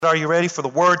Are you ready for the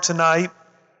word tonight?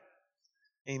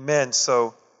 Amen.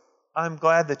 So I'm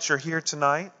glad that you're here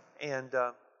tonight, and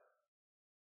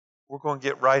we're going to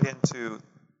get right into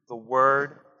the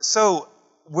word. So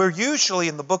we're usually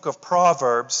in the book of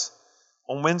Proverbs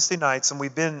on Wednesday nights, and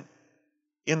we've been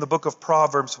in the book of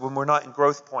Proverbs when we're not in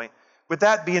Growth Point. With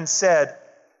that being said,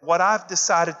 what I've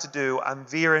decided to do, I'm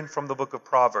veering from the book of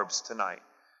Proverbs tonight.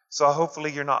 So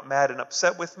hopefully you're not mad and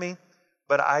upset with me,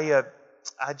 but I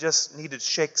just need to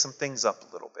shake some things up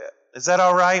a little bit. Is that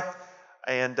all right?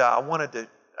 And I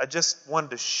just wanted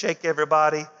to shake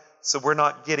everybody so we're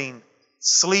not getting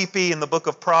sleepy in the book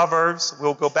of Proverbs.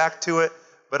 We'll go back to it,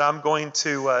 but I'm going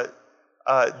to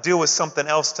deal with something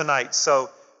else tonight. So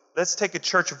let's take a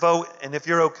church vote, and if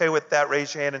you're okay with that,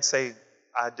 raise your hand and say,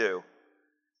 I do.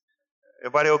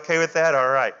 Everybody okay with that? All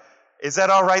right. Is that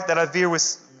all right that I veer with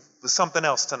something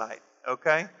else tonight?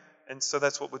 Okay? And so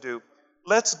that's what we'll do.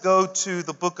 Let's go to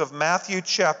the book of Matthew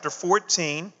chapter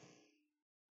 14.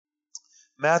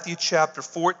 Matthew chapter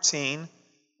 14.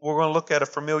 We're going to look at a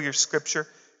familiar scripture.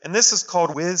 And this is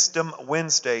called Wisdom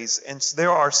Wednesdays. And there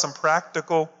are some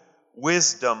practical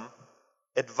wisdom,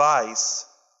 advice,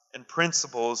 and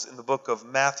principles in the book of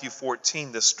Matthew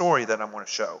 14, the story that I'm going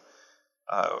to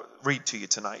read to you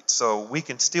tonight. So we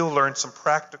can still learn some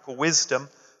practical wisdom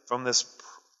from this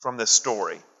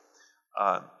story.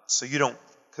 So you don't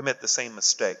commit the same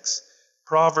mistakes.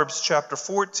 Proverbs chapter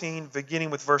 14,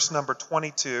 beginning with verse number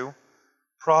 22.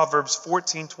 Proverbs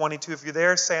 14:22. If you're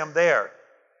there, say I'm there.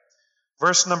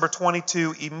 Verse number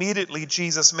 22, immediately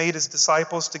Jesus made his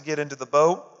disciples to get into the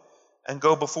boat and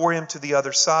go before him to the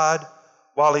other side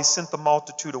while he sent the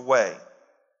multitude away.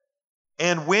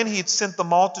 And when he had sent the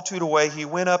multitude away, he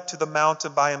went up to the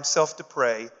mountain by himself to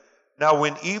pray. Now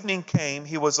when evening came,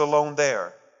 he was alone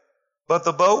there. But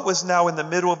the boat was now in the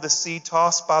middle of the sea,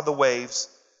 tossed by the waves,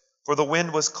 for the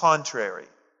wind was contrary.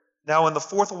 Now in the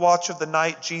fourth watch of the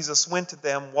night, Jesus went to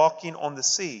them, walking on the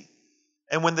sea.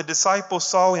 And when the disciples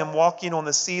saw him walking on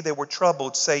the sea, they were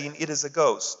troubled, saying, It is a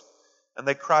ghost. And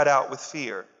they cried out with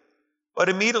fear. But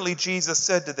immediately Jesus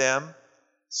said to them,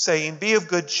 saying, Be of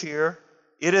good cheer,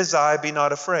 it is I, be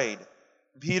not afraid.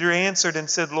 Peter answered and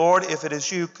said, Lord, if it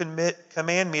is you,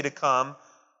 command me to come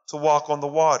to walk on the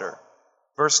water.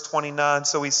 Verse 29,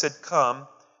 so he said, Come.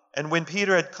 And when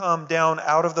Peter had come down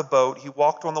out of the boat, he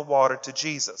walked on the water to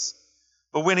Jesus.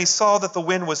 But when he saw that the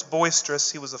wind was boisterous,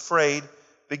 he was afraid.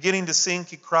 Beginning to sink,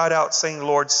 he cried out, saying,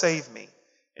 Lord, save me.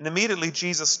 And immediately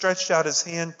Jesus stretched out his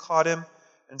hand, caught him,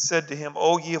 and said to him,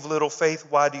 O ye of little faith,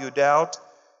 why do you doubt?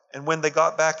 And when they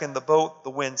got back in the boat, the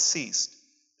wind ceased.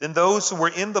 Then those who were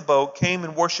in the boat came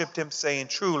and worshipped him, saying,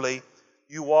 Truly,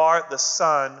 you are the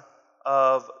Son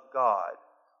of God.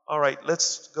 All right,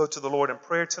 let's go to the Lord in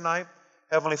prayer tonight.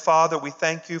 Heavenly Father, we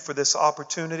thank you for this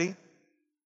opportunity.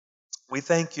 We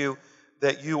thank you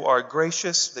that you are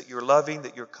gracious, that you're loving,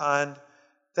 that you're kind.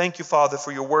 Thank you, Father,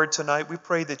 for your word tonight. We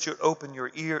pray that you'd open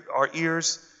our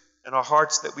ears and our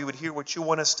hearts, that we would hear what you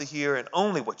want us to hear and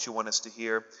only what you want us to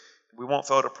hear. We won't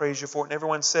fail to praise you for it. And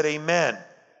everyone said amen.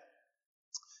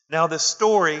 Now, this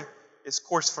story is, of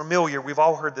course, familiar. We've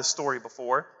all heard this story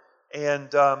before.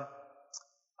 And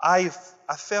I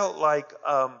felt like,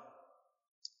 I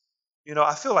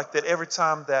feel like that every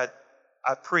time that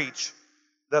I preach,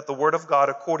 that the Word of God,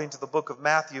 according to the book of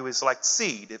Matthew, is like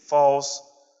seed. It falls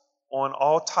on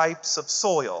all types of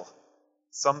soil.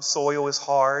 Some soil is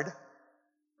hard.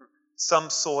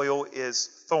 Some soil is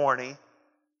thorny.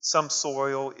 Some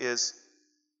soil is,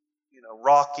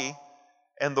 rocky.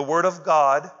 And the Word of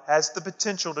God has the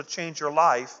potential to change your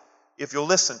life if you'll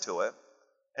listen to it.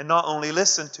 And not only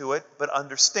listen to it, but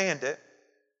understand it,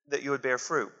 that you would bear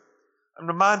fruit. I'm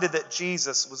reminded that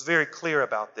Jesus was very clear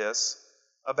about this,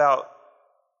 about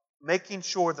making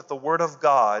sure that the Word of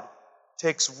God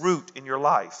takes root in your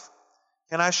life.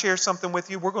 Can I share something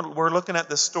with you? We're looking at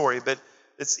this story, but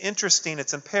it's interesting,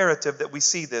 it's imperative that we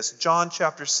see this. John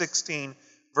chapter 16,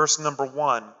 verse number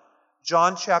 1.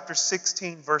 John chapter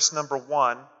 16, verse number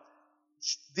 1.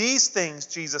 These things,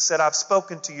 Jesus said, I've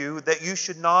spoken to you, that you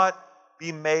should not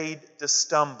be made to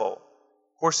stumble.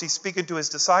 Of course, he's speaking to his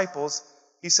disciples.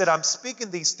 He said, I'm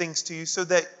speaking these things to you so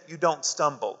that you don't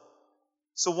stumble.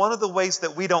 So one of the ways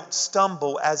that we don't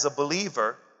stumble as a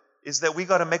believer is that we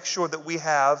got to make sure that we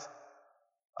have,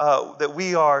 that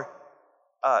we are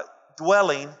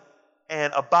dwelling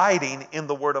and abiding in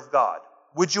the Word of God.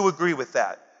 Would you agree with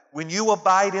that? When you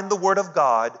abide in the Word of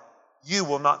God, you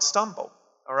will not stumble.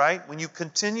 All right? When you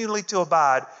continually to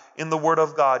abide in the Word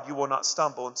of God, you will not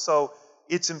stumble. And so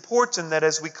it's important that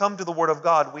as we come to the Word of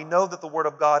God, we know that the Word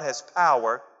of God has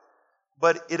power,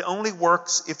 but it only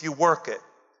works if you work it.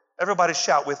 Everybody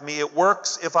shout with me, it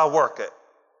works if I work it.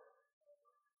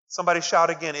 Somebody shout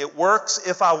again. It works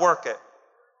if I work it.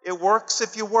 It works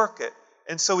if you work it.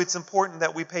 And so it's important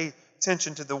that we pay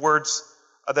attention to the words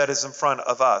that is in front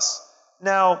of us.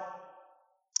 Now,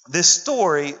 this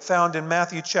story found in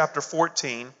Matthew chapter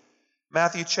 14,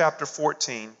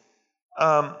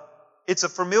 it's a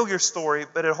familiar story,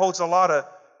 but it holds a lot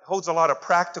of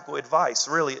practical advice.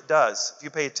 Really, it does. If you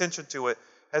pay attention to it, it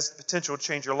has the potential to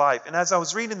change your life. And as I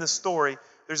was reading this story,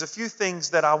 there's a few things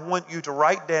that I want you to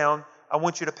write down. I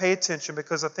want you to pay attention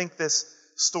because I think this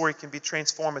story can be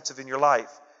transformative in your life.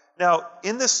 Now,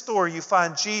 in this story, you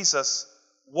find Jesus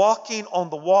walking on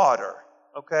the water,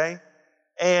 okay?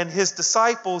 And his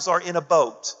disciples are in a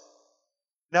boat.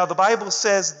 Now, the Bible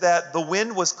says that the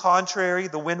wind was contrary,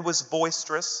 the wind was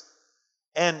boisterous,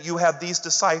 and you have these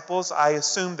disciples, I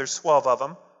assume there's 12 of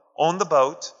them, on the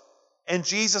boat, and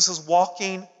Jesus is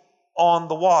walking on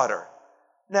the water.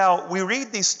 Now, we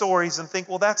read these stories and think,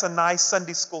 well, that's a nice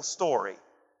Sunday school story.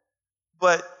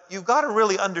 But you've got to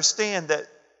really understand that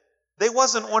they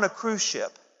wasn't on a cruise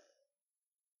ship.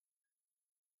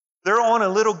 They're on a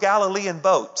little Galilean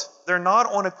boat. They're not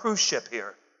on a cruise ship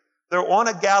here. They're on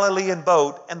a Galilean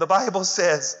boat, and the Bible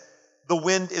says the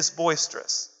wind is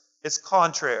boisterous. It's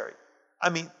contrary. I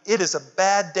mean, it is a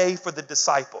bad day for the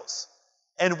disciples.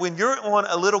 And when you're on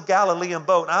a little Galilean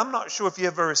boat, and I'm not sure if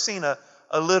you've ever seen a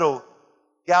little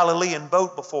Galilean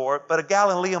boat before, but a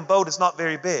Galilean boat is not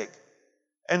very big.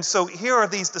 And so here are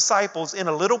these disciples in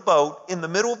a little boat in the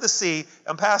middle of the sea,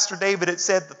 and Pastor David had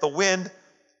said that the wind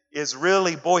is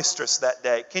really boisterous that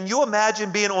day. Can you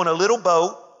imagine being on a little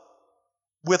boat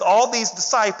with all these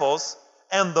disciples,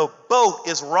 and the boat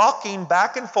is rocking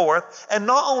back and forth, and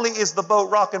not only is the boat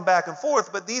rocking back and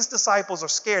forth, but these disciples are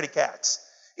scaredy cats.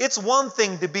 It's one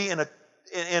thing to be in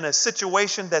a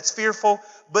situation that's fearful,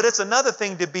 but it's another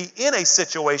thing to be in a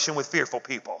situation with fearful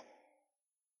people.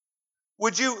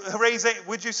 Would you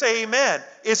say amen?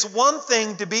 It's one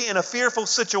thing to be in a fearful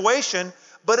situation,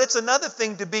 but it's another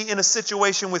thing to be in a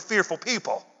situation with fearful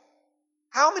people.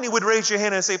 How many would raise your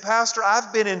hand and say, Pastor,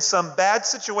 I've been in some bad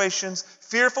situations,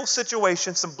 fearful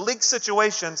situations, some bleak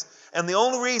situations, and the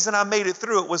only reason I made it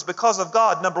through it was because of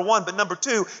God, number one, but number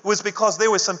two, it was because there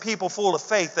were some people full of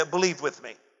faith that believed with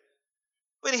me.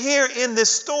 But here in this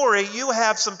story, you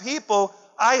have some people,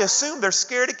 I assume they're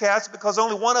scaredy cats because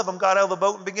only one of them got out of the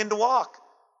boat and began to walk.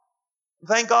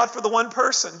 Thank God for the one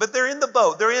person. But they're in the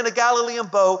boat. They're in a Galilean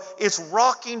boat. It's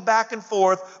rocking back and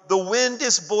forth. The wind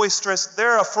is boisterous.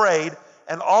 They're afraid.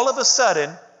 And all of a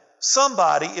sudden,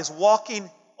 somebody is walking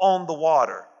on the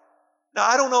water. Now,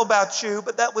 I don't know about you,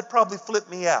 but that would probably flip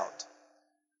me out.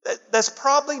 That's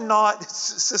probably not,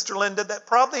 Sister Linda, that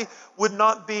probably would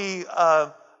not be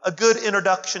a good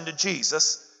introduction to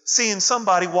Jesus, seeing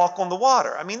somebody walk on the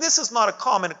water. I mean, this is not a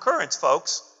common occurrence,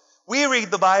 folks. We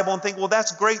read the Bible and think, well,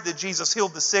 that's great that Jesus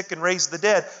healed the sick and raised the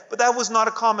dead, but that was not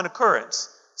a common occurrence.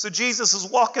 So Jesus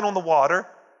is walking on the water.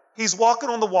 He's walking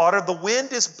on the water. The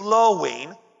wind is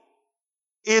blowing.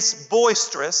 It's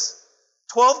boisterous.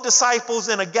 12 disciples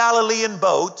in a Galilean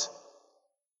boat.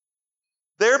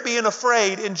 They're being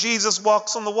afraid, and Jesus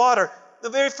walks on the water. The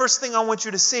very first thing I want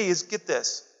you to see is, get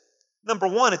this. Number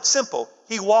one, it's simple.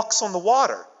 He walks on the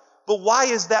water. But why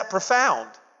is that profound?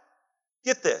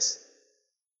 Get this.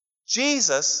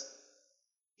 Jesus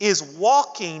is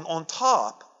walking on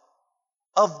top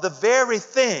of the very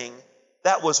thing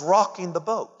that was rocking the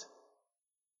boat.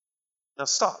 Now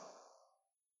stop.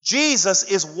 Jesus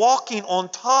is walking on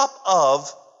top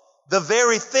of the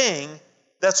very thing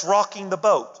that's rocking the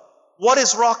boat. What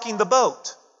is rocking the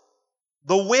boat?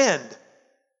 The wind,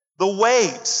 the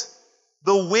waves.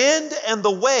 The wind and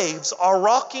the waves are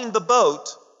rocking the boat,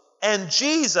 and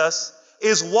Jesus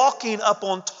is walking up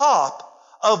on top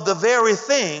of the very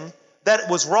thing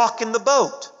that was rocking the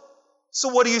boat. So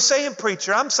what are you saying,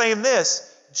 preacher? I'm saying this.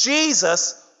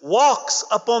 Jesus walks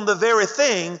upon the very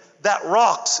thing that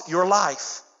rocks your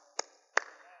life.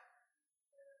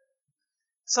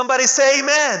 Somebody say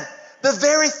amen. The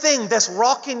very thing that's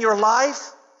rocking your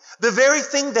life, the very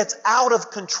thing that's out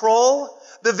of control,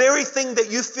 the very thing that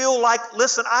you feel like,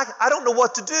 listen, I don't know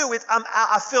what to do.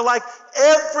 I feel like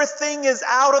everything is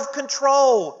out of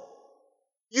control.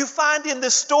 You find in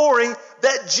this story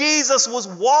that Jesus was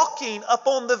walking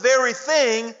upon the very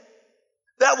thing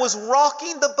that was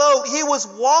rocking the boat. He was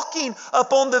walking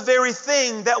upon the very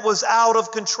thing that was out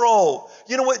of control.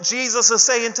 You know what Jesus is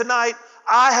saying tonight?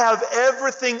 I have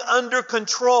everything under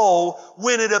control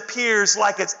when it appears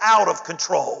like it's out of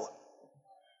control.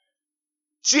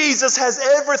 Jesus has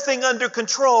everything under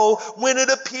control when it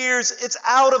appears it's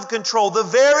out of control. The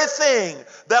very thing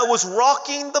that was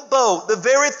rocking the boat, the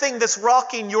very thing that's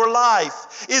rocking your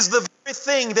life, is the very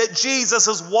thing that Jesus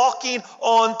is walking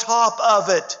on top of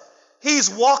it. He's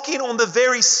walking on the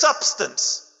very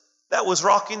substance that was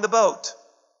rocking the boat.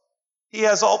 He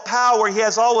has all power. He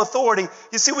has all authority.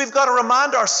 You see, we've got to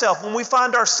remind ourselves when we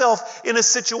find ourselves in a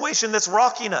situation that's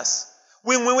rocking us,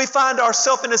 when we find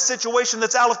ourselves in a situation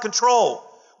that's out of control,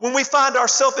 when we find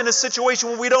ourselves in a situation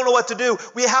where we don't know what to do,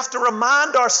 we have to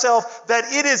remind ourselves that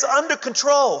it is under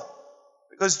control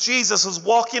because Jesus is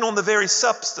walking on the very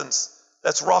substance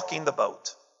that's rocking the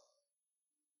boat.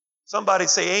 Somebody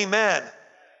say amen.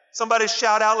 Somebody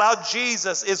shout out loud,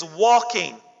 Jesus is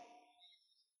walking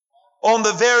on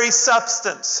the very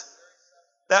substance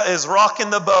that is rocking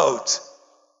the boat.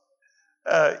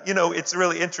 It's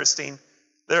really interesting.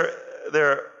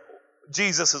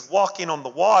 Jesus is walking on the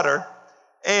water.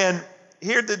 And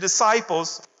here the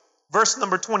disciples, verse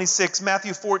number 26,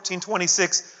 Matthew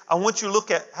 14:26, I want you to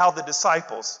look at how the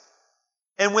disciples,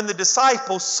 and when the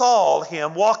disciples saw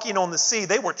him walking on the sea,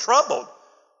 they were troubled.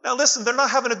 Now listen, they're not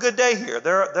having a good day here.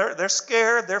 They're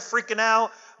scared, they're freaking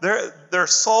out, their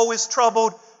soul is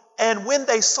troubled. And when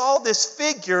they saw this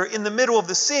figure in the middle of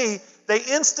the sea, they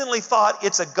instantly thought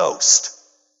it's a ghost.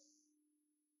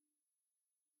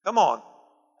 Come on.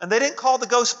 And they didn't call the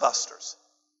Ghostbusters.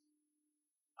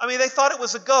 They thought it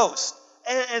was a ghost.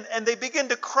 And they begin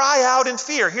to cry out in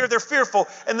fear. Here they're fearful.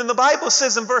 And then the Bible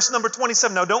says in verse number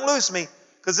 27, now don't lose me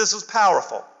because this is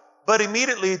powerful. But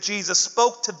immediately Jesus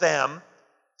spoke to them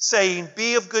saying,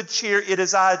 be of good cheer, it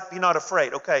is I, be not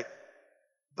afraid. Okay.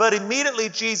 But immediately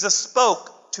Jesus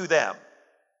spoke to them.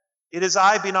 It is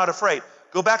I, be not afraid.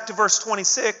 Go back to verse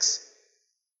 26.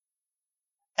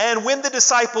 And when the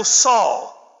disciples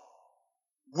saw,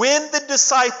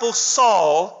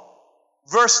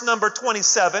 verse number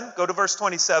 27, go to verse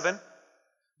 27.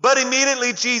 But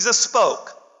immediately Jesus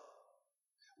spoke.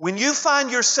 When you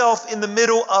find yourself in the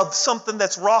middle of something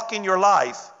that's rocking your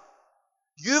life,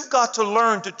 you've got to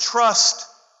learn to trust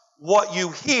what you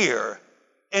hear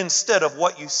instead of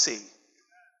what you see.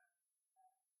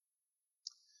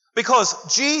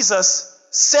 Because Jesus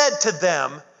said to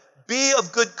them, be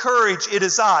of good courage, it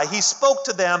is I. He spoke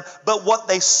to them, but what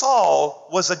they saw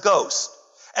was a ghost.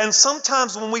 And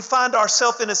sometimes when we find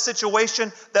ourselves in a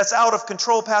situation that's out of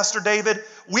control, Pastor David,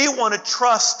 we want to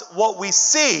trust what we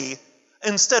see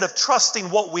instead of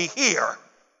trusting what we hear.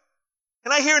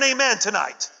 Can I hear an amen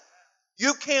tonight?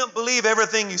 You can't believe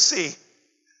everything you see.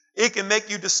 It can make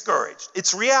you discouraged.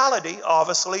 It's reality,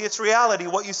 obviously. It's reality.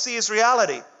 What you see is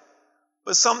reality.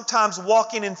 But sometimes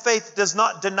walking in faith does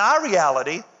not deny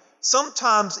reality.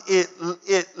 Sometimes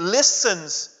it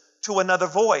listens to another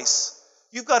voice.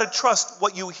 You've got to trust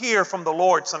what you hear from the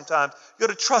Lord sometimes. You've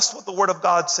got to trust what the Word of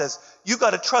God says. You've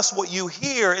got to trust what you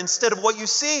hear instead of what you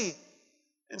see.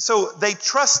 And so they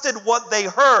trusted what they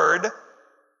heard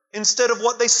instead of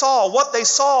what they saw. What they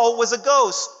saw was a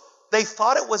ghost. They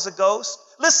thought it was a ghost.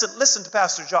 Listen to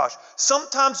Pastor Josh.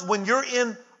 Sometimes when you're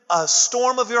in a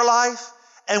storm of your life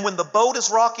and when the boat is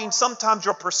rocking, sometimes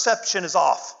your perception is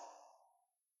off.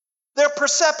 Their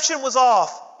perception was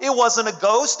off. It wasn't a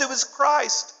ghost, it was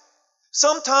Christ.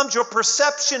 Sometimes your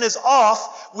perception is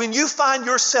off when you find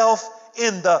yourself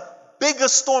in the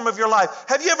biggest storm of your life.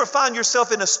 Have you ever found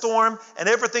yourself in a storm and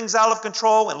everything's out of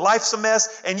control and life's a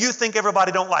mess and you think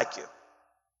everybody don't like you?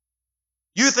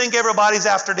 You think everybody's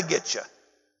after to get you.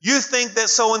 You think that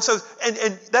so-and-so,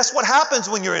 and that's what happens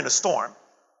when you're in a storm.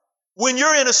 When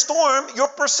you're in a storm, your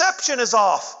perception is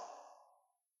off.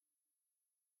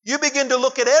 You begin to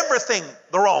look at everything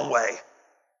the wrong way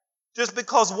just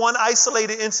because one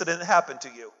isolated incident happened to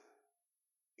you.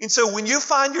 And so when you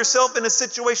find yourself in a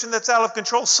situation that's out of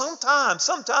control, sometimes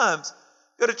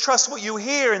you got to trust what you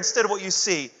hear instead of what you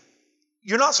see.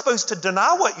 You're not supposed to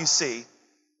deny what you see.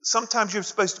 Sometimes you're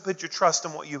supposed to put your trust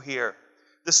in what you hear.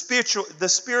 The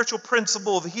spiritual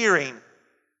principle of hearing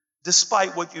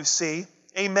despite what you see.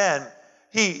 Amen.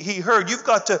 He heard. You've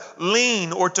got to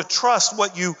lean or to trust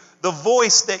the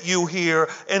voice that you hear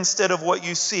instead of what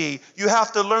you see. You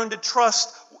have to learn to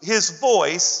trust His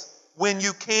voice when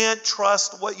you can't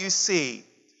trust what you see.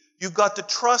 You've got to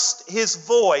trust His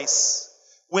voice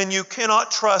when you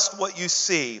cannot trust what you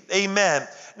see. Amen.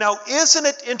 Now, isn't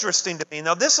it interesting to me?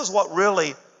 Now, this is what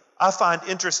really I find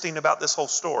interesting about this whole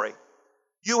story.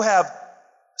 You have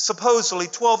supposedly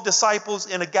 12 disciples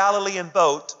in a Galilean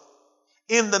boat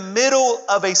in the middle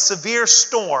of a severe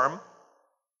storm.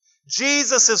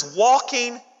 Jesus is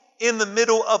walking in the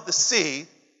middle of the sea,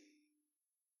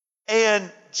 and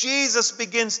Jesus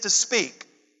begins to speak.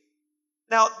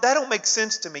 Now, that don't make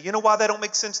sense to me. You know why that don't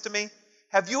make sense to me?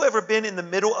 Have you ever been in the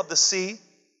middle of the sea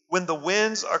when the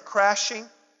winds are crashing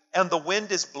and the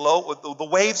wind is the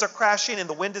waves are crashing and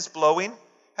the wind is blowing?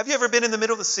 Have you ever been in the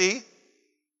middle of the sea?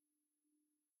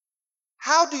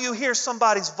 How do you hear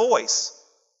somebody's voice?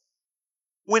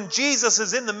 When Jesus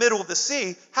is in the middle of the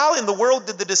sea, how in the world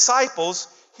did the disciples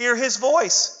hear his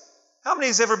voice? How many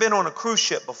has ever been on a cruise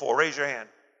ship before? Raise your hand.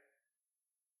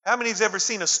 How many has ever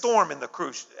seen a storm in the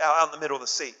cruise out in the middle of the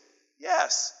sea?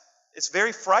 Yes, it's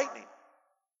very frightening.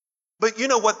 But you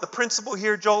know what the principle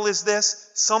here, Joel, is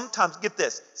this? Sometimes, get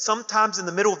this, sometimes in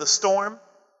the middle of the storm,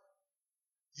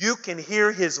 you can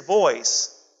hear his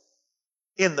voice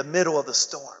in the middle of the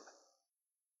storm.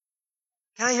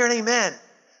 Can I hear an amen?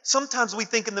 Sometimes we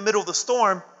think in the middle of the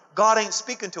storm, God ain't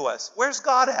speaking to us. Where's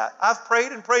God at? I've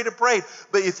prayed and prayed and prayed.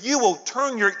 But if you will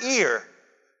turn your ear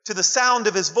to the sound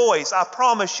of his voice, I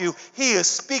promise you, he is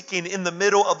speaking in the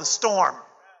middle of the storm.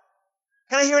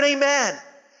 Can I hear an amen?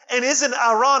 And isn't it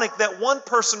ironic that one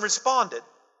person responded?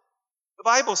 The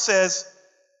Bible says,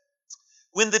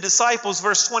 when the disciples,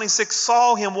 verse 26,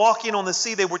 saw him walking on the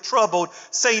sea, they were troubled,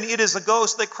 saying, "It is a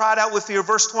ghost." They cried out with fear.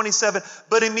 Verse 27,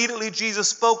 but immediately Jesus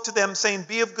spoke to them, saying,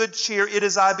 "Be of good cheer, it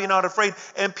is I, be not afraid."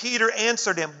 And Peter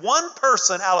answered him. One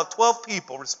person out of 12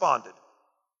 people responded.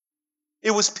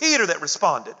 It was Peter that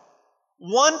responded.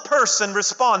 One person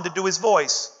responded to his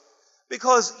voice.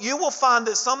 Because you will find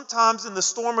that sometimes in the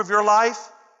storm of your life,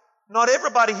 not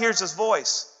everybody hears his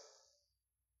voice.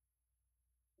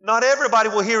 Not everybody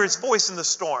will hear his voice in the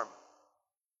storm.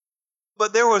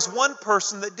 But there was one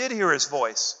person that did hear his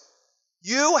voice.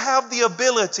 You have the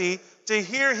ability to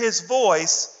hear his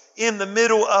voice in the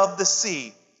middle of the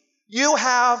sea. You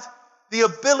have the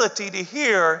ability to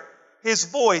hear his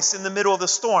voice in the middle of the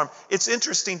storm. It's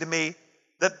interesting to me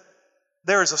that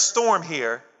there is a storm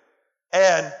here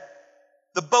and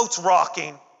the boat's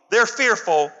rocking. They're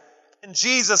fearful. And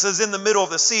Jesus is in the middle of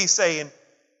the sea saying,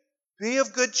 "Be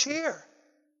of good cheer."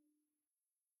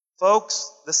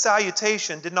 Folks, the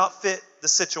salutation did not fit the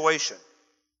situation.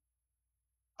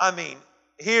 I mean,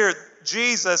 here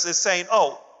Jesus is saying,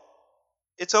 "Oh,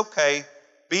 it's okay.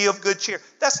 Be of good cheer."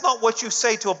 That's not what you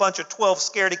say to a bunch of 12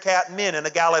 scaredy cat men in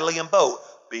a Galilean boat.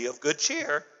 Be of good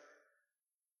cheer.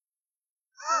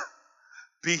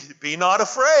 Be not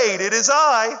afraid. It is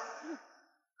I.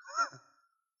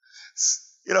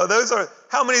 You know,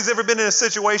 how many has ever been in a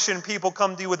situation and people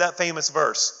come to you with that famous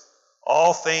verse?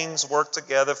 All things work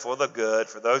together for the good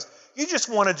for those. You just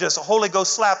want to just Holy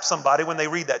Ghost slap somebody when they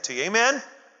read that to you. Amen?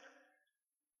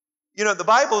 You know, the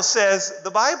Bible says,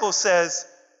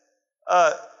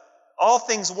 all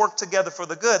things work together for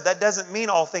the good. That doesn't mean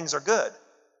all things are good.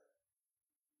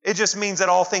 It just means that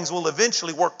all things will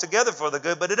eventually work together for the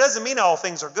good, but it doesn't mean all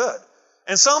things are good.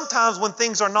 And sometimes when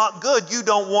things are not good, you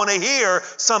don't want to hear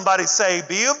somebody say,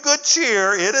 "Be of good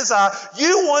cheer, it is I."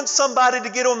 You want somebody to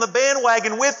get on the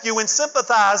bandwagon with you and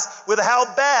sympathize with how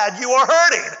bad you are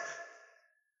hurting.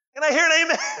 Can I hear an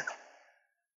amen?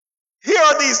 Here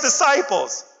are these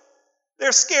disciples.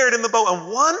 They're scared in the boat.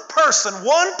 And one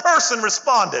person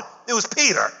responded. It was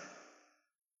Peter.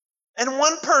 And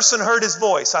one person heard his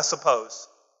voice, I suppose.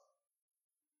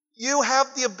 You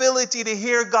have the ability to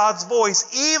hear God's voice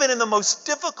even in the most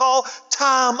difficult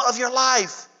time of your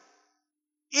life.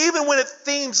 Even when it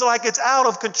seems like it's out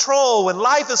of control, when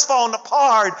life is falling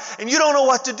apart and you don't know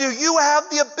what to do, you have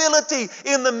the ability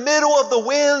in the middle of the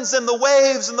winds and the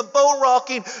waves and the boat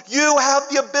rocking, you have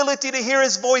the ability to hear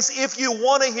his voice if you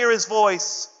want to hear his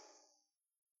voice.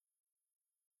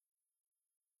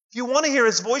 If you want to hear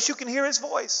his voice, you can hear his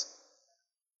voice.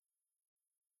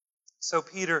 So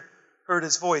Peter heard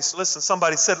his voice. Listen,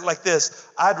 somebody said it like this: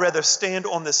 "I'd rather stand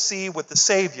on the sea with the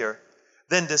Savior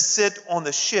than to sit on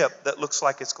the ship that looks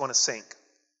like it's going to sink."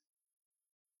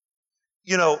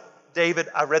 You know, David,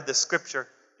 I read this scripture.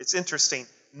 It's interesting.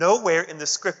 Nowhere in the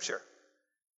scripture,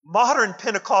 modern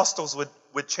Pentecostals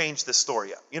would change this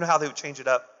story up. You know how they would change it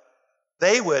up?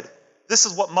 This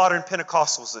is what modern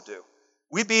Pentecostals would do.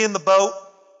 We'd be in the boat,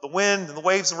 the wind and the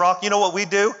waves and rock. You know what we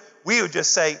do? We would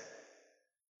just say,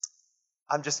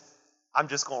 I'm just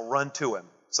going to run to him.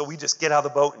 So we just get out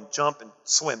of the boat and jump and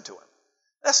swim to him.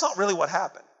 That's not really what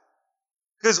happened.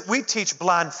 Because we teach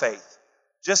blind faith.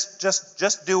 Just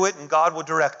do it and God will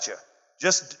direct you.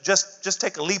 Just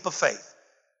take a leap of faith.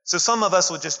 So some of us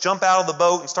would just jump out of the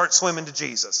boat and start swimming to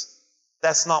Jesus.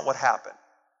 That's not what happened.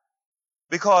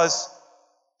 Because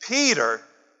Peter,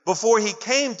 before he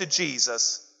came to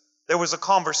Jesus, there was a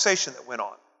conversation that went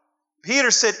on.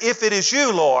 Peter said, "If it is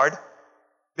you, Lord,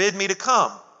 bid me to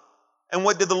come." And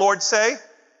what did the Lord say?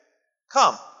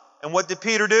 Come. And what did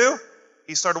Peter do?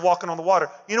 He started walking on the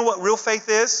water. You know what real faith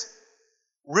is?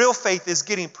 Real faith is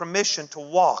getting permission to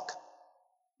walk,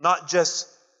 not just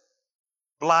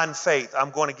blind faith.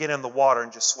 I'm going to get in the water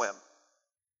and just swim.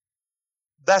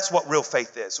 That's what real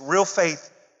faith is. Real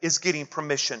faith is getting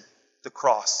permission to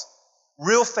cross.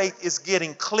 Real faith is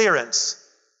getting clearance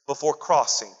before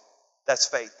crossing. That's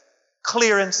faith.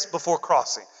 Clearance before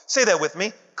crossing. Say that with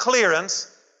me. Clearance.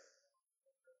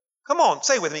 Come on,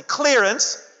 say it with me.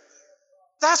 Clearance.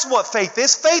 That's what faith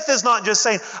is. Faith is not just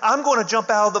saying, I'm going to jump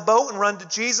out of the boat and run to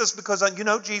Jesus because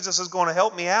Jesus is going to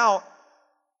help me out.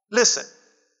 Listen,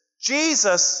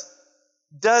 Jesus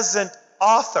doesn't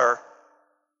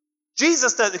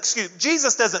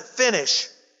finish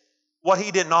what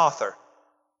he didn't author.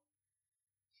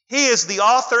 He is the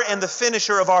author and the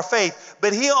finisher of our faith,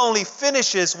 but he only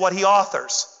finishes what he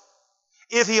authors.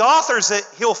 If he authors it,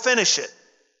 he'll finish it.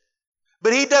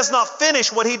 But he does not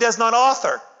finish what he does not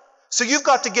author. So you've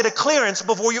got to get a clearance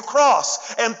before you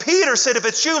cross. And Peter said, if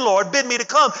it's you, Lord, bid me to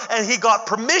come. And he got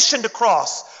permission to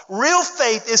cross. Real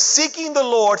faith is seeking the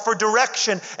Lord for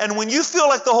direction. And when you feel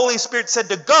like the Holy Spirit said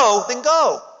to go, then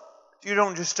go. You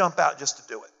don't just jump out just to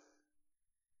do it.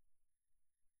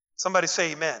 Somebody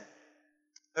say amen.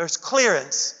 There's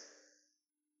clearance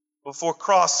before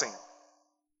crossing.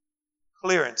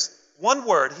 Clearance. One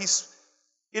word.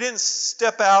 He didn't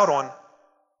step out on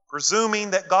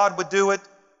presuming that God would do it.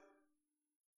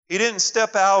 He didn't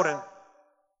step out and,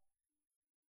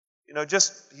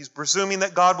 he's presuming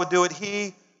that God would do it.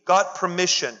 He got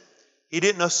permission. He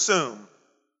didn't assume.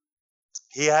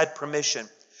 He had permission.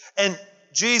 And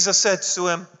Jesus said to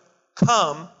him,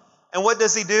 come. And what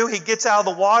does he do? He gets out of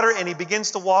the water and he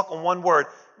begins to walk on one word.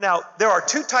 Now, there are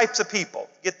two types of people.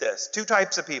 Get this. Two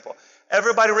types of people.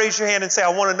 Everybody raise your hand and say,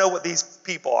 I want to know what these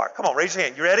people are. Come on, raise your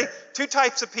hand. You ready? Two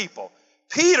types of people.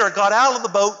 Peter got out of the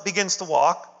boat, begins to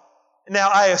walk. Now,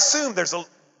 I assume the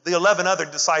 11 other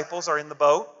disciples are in the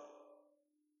boat.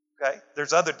 Okay?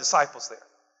 There's other disciples there.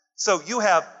 So you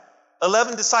have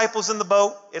 11 disciples in the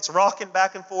boat. It's rocking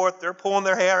back and forth. They're pulling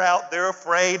their hair out. They're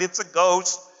afraid. It's a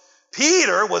ghost.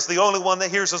 Peter was the only one that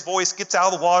hears his voice, gets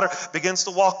out of the water, begins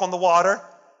to walk on the water.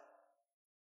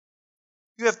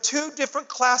 You have two different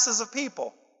classes of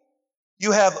people.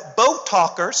 You have boat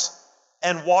talkers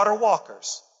and water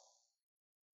walkers.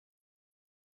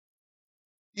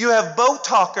 You have boat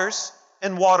talkers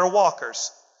and water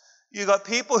walkers. You got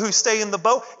people who stay in the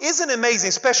boat. Isn't it amazing,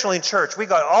 especially in church? We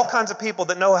got all kinds of people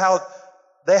that know how,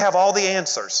 they have all the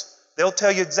answers. They'll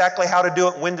tell you exactly how to do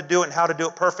it, when to do it, and how to do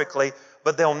it perfectly,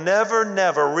 but they'll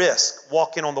never risk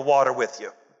walking on the water with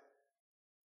you.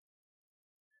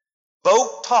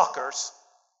 Boat talkers,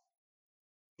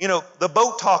 the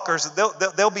boat talkers,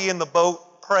 they'll be in the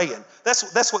boat praying.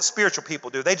 That's what spiritual people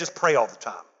do. They just pray all the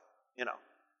time,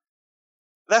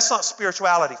 That's not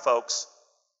spirituality, folks.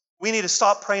 We need to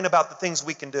stop praying about the things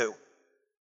we can do.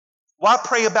 Why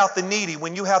pray about the needy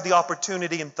when you have the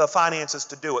opportunity and the finances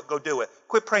to do it? Go do it.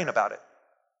 Quit praying about it.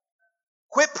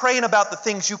 Quit praying about the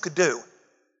things you could do.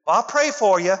 Well, I'll pray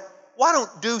for you. Why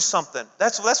don't do something?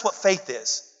 That's what faith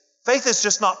is. Faith is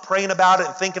just not praying about it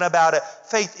and thinking about it.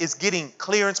 Faith is getting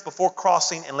clearance before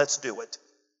crossing, and let's do it.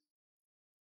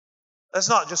 Let's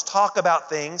not just talk about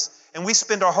things, and we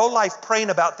spend our whole life praying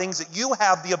about things that you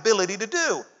have the ability to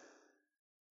do.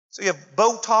 So you have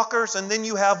boat talkers, and then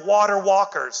you have water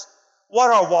walkers.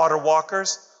 What are water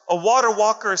walkers? A water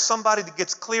walker is somebody that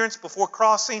gets clearance before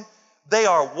crossing. They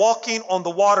are walking on the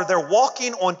water. They're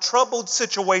walking on troubled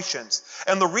situations.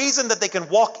 And the reason that they can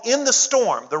walk in the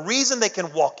storm,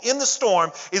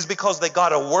 is because they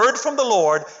got a word from the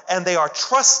Lord, and they are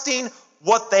trusting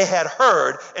what they had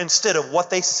heard instead of what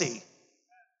they see.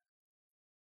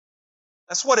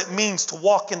 That's what it means to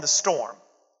walk in the storm.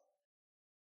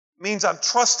 It means I'm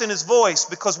trusting His voice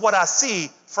because what I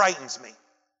see frightens me.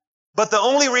 But the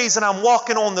only reason I'm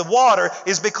walking on the water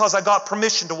is because I got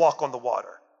permission to walk on the water.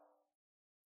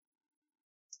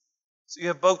 So you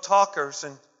have boat talkers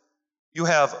and you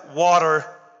have water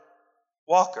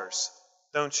walkers,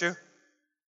 don't you?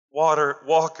 Water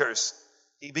walkers.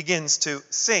 He begins to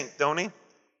sink, don't he?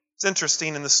 It's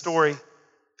interesting in the story.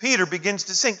 Peter begins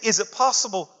to sink. Is it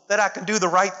possible that I can do the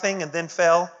right thing and then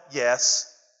fail? Yes.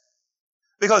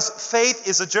 Because faith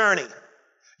is a journey.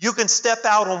 You can step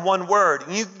out on one word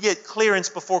and you can get clearance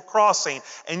before crossing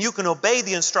and you can obey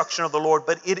the instruction of the Lord,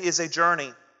 but it is a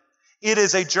journey. It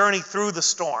is a journey through the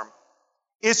storm.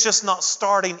 It's just not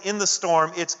starting in the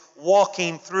storm, it's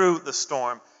walking through the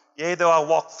storm. Yea, though I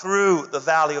walk through the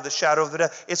valley of the shadow of the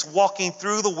death, it's walking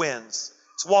through the winds.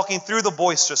 It's walking through the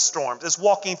boisterous storms. It's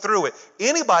walking through it.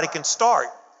 Anybody can start.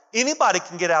 Anybody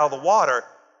can get out of the water,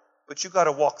 but you got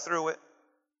to walk through it.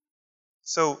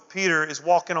 So Peter is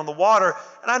walking on the water,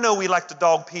 and I know we like to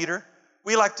dog Peter.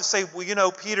 We like to say,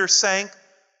 well, Peter sank.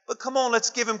 But come on,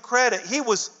 let's give him credit. He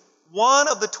was one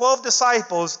of the 12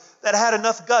 disciples that had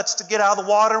enough guts to get out of the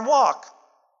water and walk.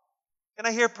 Can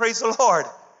I hear praise the Lord?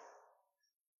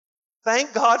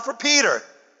 Thank God for Peter.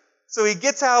 So he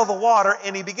gets out of the water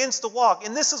and he begins to walk.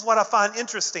 And this is what I find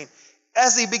interesting.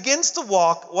 As he begins to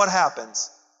walk, what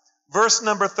happens? Verse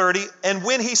number 30, and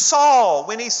when he saw,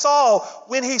 listen,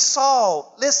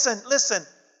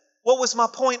 what was my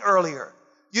point earlier?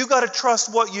 You got to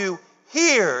trust what you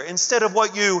hear instead of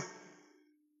what you,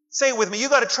 say it with me, you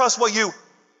got to trust what you,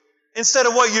 instead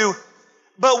of what you,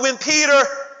 but when Peter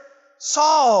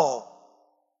saw,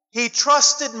 he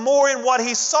trusted more in what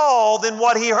he saw than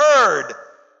what he heard.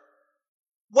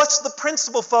 What's the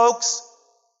principle, folks?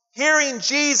 Hearing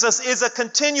Jesus is a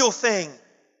continual thing.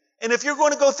 And if you're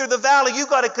going to go through the valley, you've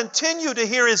got to continue to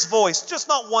hear His voice. Just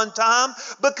not one time,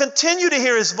 but continue to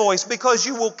hear His voice, because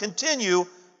you will continue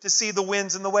to see the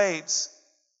winds and the waves.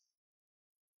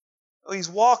 So he's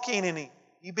walking and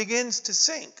he begins to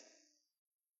sink.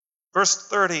 Verse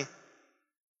 30,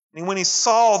 and when he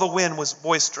saw the wind was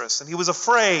boisterous and he was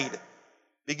afraid,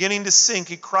 beginning to sink,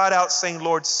 he cried out saying,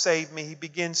 Lord, save me. He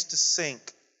begins to sink.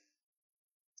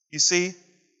 You see,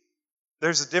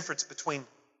 there's a difference between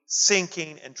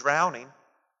sinking and drowning.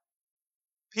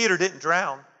 Peter didn't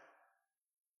drown.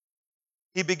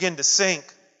 He began to sink,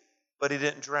 but he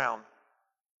didn't drown.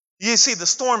 You see, the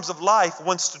storms of life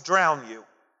wants to drown you.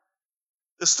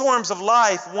 The storms of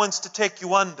life wants to take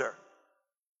you under.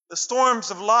 The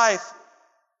storms of life,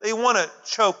 they want to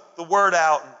choke the word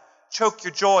out and choke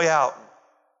your joy out and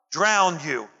drown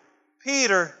you.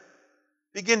 Peter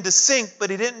began to sink, but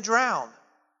he didn't drown.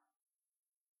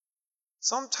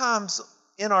 Sometimes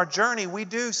in our journey, we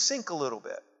do sink a little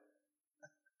bit.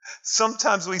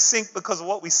 Sometimes we sink because of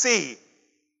what we see.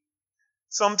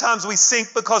 Sometimes we sink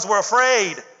because we're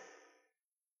afraid.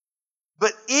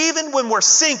 But even when we're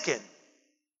sinking,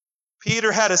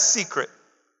 Peter had a secret.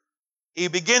 He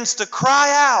begins to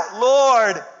cry out,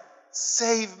 Lord,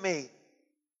 save me.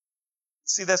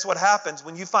 See, that's what happens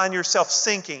when you find yourself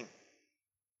sinking.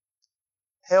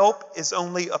 Help is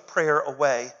only a prayer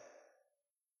away.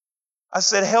 I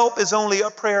said, help is only a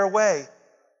prayer away.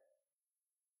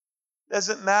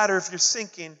 Doesn't matter if you're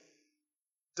sinking.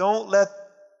 Don't let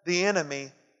the enemy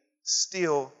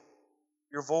steal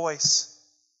your voice.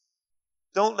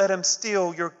 Don't let him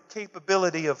steal your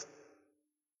capability of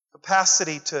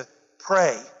capacity to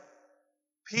pray.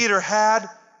 Peter had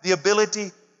the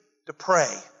ability to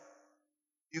pray.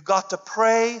 You got to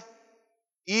pray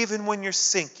even when you're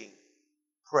sinking.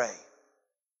 Pray.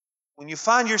 When you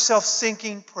find yourself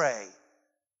sinking, pray.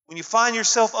 When you find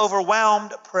yourself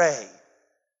overwhelmed, pray.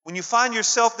 When you find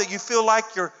yourself that you feel like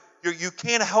you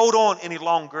can't hold on any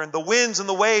longer and the winds and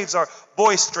the waves are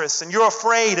boisterous and you're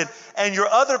afraid and your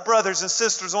other brothers and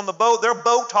sisters on the boat, they're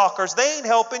boat talkers, they ain't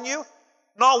helping you.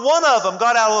 Not one of them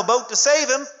got out of the boat to save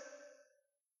him.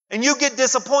 And you get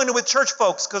disappointed with church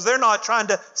folks because they're not trying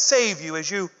to save you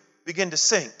as you begin to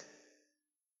sink.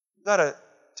 You've got to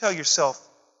tell yourself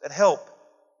that help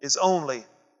is only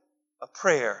a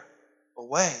prayer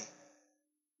away.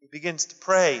 He begins to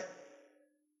pray.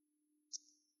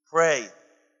 Pray.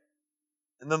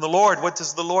 And then the Lord, what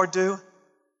does the Lord do?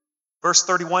 Verse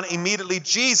 31,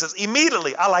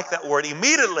 immediately, I like that word,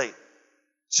 immediately,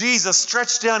 Jesus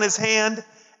stretched down his hand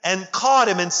and caught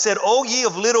him and said, O ye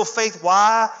of little faith,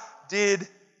 why did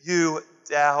you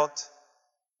doubt?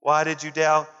 Why did you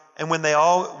doubt? And when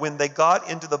they got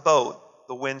into the boat,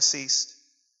 the wind ceased.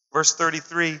 Verse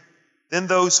 33, then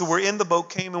those who were in the boat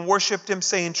came and worshiped him,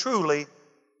 saying, truly,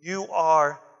 you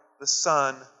are the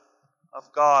Son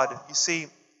of God. You see,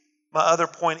 my other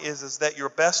point is that your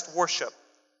best worship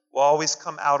will always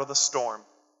come out of the storm.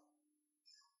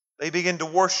 They begin to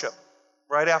worship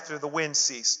right after the wind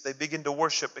ceased. They begin to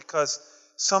worship because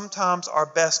sometimes our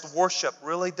best worship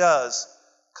really does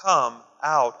come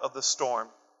out of the storm.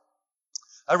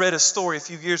 I read a story a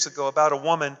few years ago about a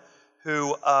woman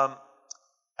who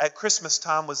at Christmas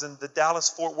time was in the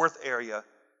Dallas-Fort Worth area.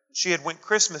 She had went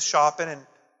Christmas shopping and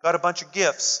got a bunch of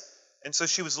gifts. And so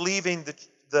she was leaving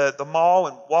the mall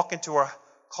and walking to her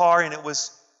car, and it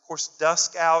was, of course,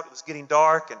 dusk out. It was getting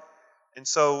dark. And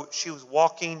so she was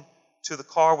walking to the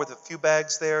car with a few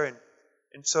bags there.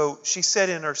 And so she said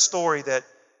in her story that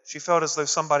she felt as though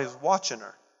somebody was watching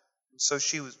her. And so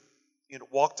she was,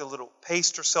 walked a little,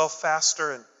 paced herself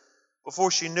faster. And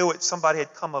before she knew it, somebody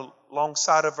had come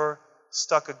alongside of her,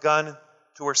 stuck a gun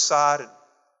to her side and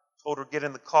told her to get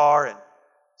in the car. And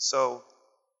so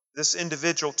this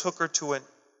individual took her to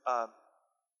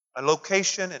a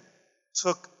location and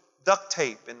took duct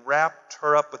tape and wrapped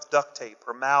her up with duct tape,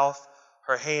 her mouth,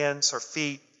 her hands, her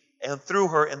feet, and threw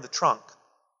her in the trunk.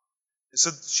 So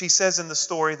she says in the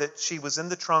story that she was in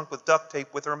the trunk with duct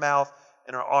tape with her mouth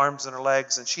and her arms and her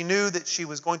legs, and she knew that she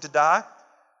was going to die.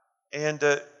 And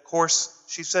of course,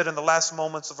 she said in the last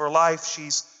moments of her life,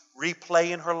 she's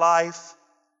replaying her life.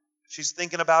 She's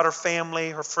thinking about her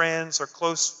family, her friends, the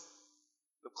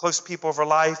close people of her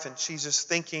life, and she's just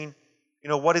thinking,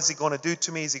 what is he going to do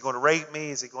to me? Is he going to rape me?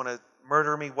 Is he going to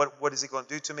murder me? What is he going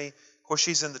to do to me? Of course,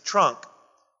 she's in the trunk,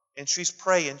 and she's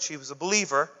praying. She was a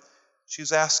believer. She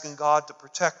was asking God to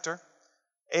protect her.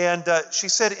 And she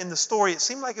said in the story, it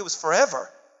seemed like it was forever.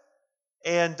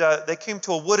 And they came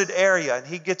to a wooded area, and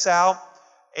he gets out,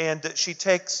 and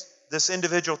this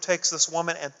individual takes this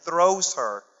woman and throws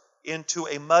her into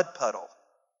a mud puddle.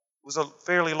 It was a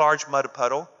fairly large mud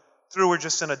puddle. Threw her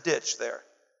just in a ditch there.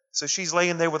 So she's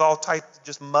laying there with all types,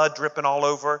 just mud dripping all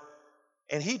over.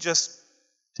 And he just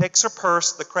takes her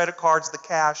purse, the credit cards, the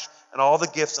cash, and all the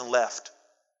gifts and left.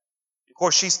 Of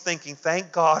course, she's thinking,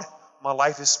 thank God my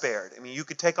life is spared. I mean, you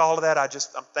could take all of that.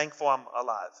 I'm thankful I'm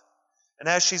alive. And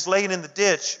as she's laying in the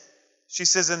ditch, she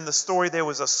says in the story there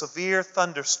was a severe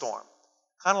thunderstorm,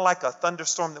 kind of like a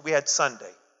thunderstorm that we had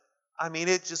Sunday. I mean,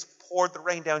 it just poured the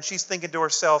rain down. She's thinking to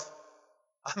herself,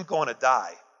 I'm going to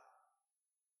die.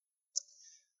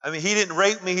 I mean, he didn't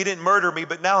rape me, he didn't murder me,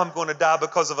 but now I'm going to die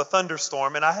because of a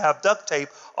thunderstorm, and I have duct tape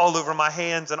all over my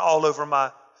hands and all over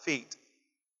my feet.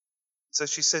 So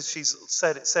she says she's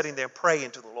sitting there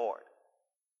praying to the Lord.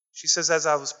 She says, as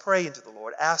I was praying to the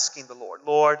Lord, asking the Lord,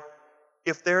 Lord,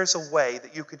 if there's a way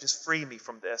that you could just free me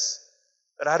from this,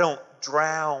 that I don't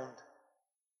drown,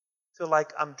 feel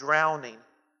like I'm drowning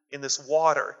in this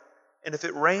water. And if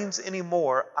it rains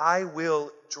anymore, I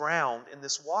will drown in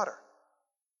this water.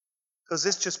 Because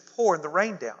it's just pouring the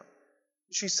rain down.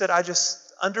 She said,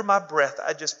 under my breath,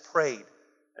 I just prayed.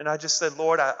 And I just said,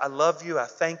 Lord, I love you. I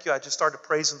thank you. I just started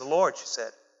praising the Lord, she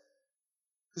said.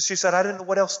 Because she said, I didn't know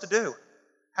what else to do.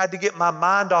 I had to get my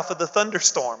mind off of the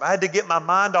thunderstorm. I had to get my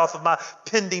mind off of my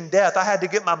pending death. I had to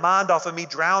get my mind off of me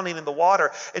drowning in the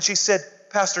water. And she said,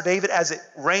 Pastor David, as it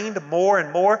rained more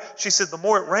and more, she said, the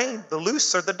more it rained, the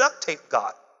looser the duct tape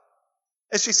got.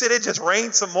 And she said it just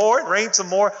rained some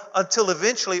more, until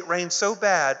eventually it rained so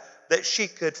bad that she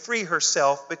could free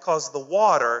herself because the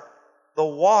water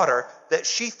that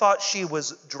she thought she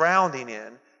was drowning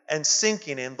in and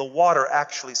sinking in, the water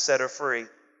actually set her free.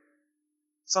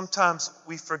 Sometimes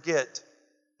we forget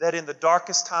that in the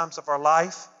darkest times of our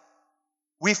life,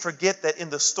 we forget that in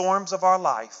the storms of our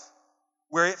life,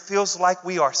 where it feels like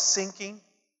we are sinking,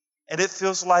 and it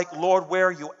feels like, Lord, where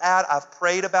are you at? I've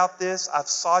prayed about this. I've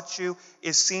sought you.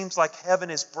 It seems like heaven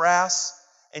is brass,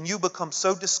 and you become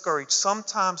so discouraged.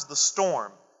 Sometimes the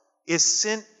storm is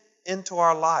sent into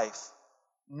our life,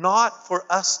 not for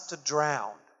us to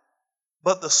drown,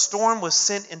 but the storm was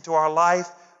sent into our life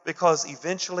because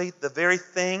eventually the very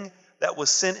thing that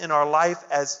was sent in our life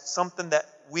as something that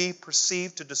we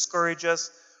perceived to discourage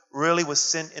us really was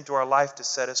sent into our life to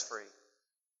set us free.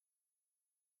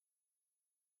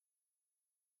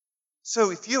 So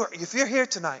if you're here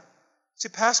tonight, say,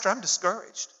 Pastor, I'm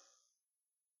discouraged.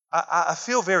 I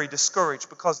feel very discouraged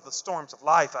because of the storms of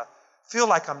life. I feel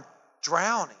like I'm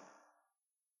drowning.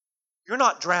 You're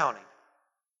not drowning.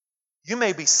 You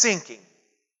may be sinking,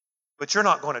 but you're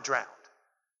not going to drown.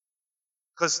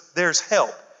 Because there's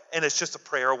help, and it's just a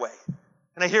prayer away.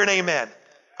 Can I hear an amen?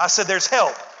 I said there's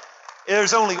help.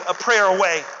 There's only a prayer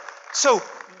away. So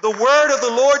the word of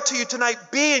the Lord to you tonight,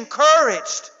 be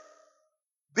encouraged.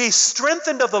 Be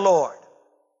strengthened of the Lord.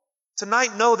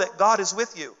 Tonight, know that God is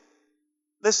with you.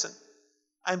 Listen,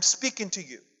 I'm speaking to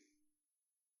you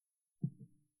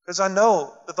because I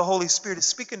know that the Holy Spirit is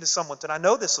speaking to someone tonight. I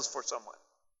know this is for someone.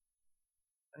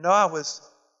 I know I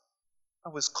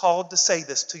was called to say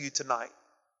this to you tonight.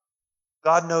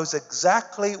 God knows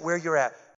exactly where you're at.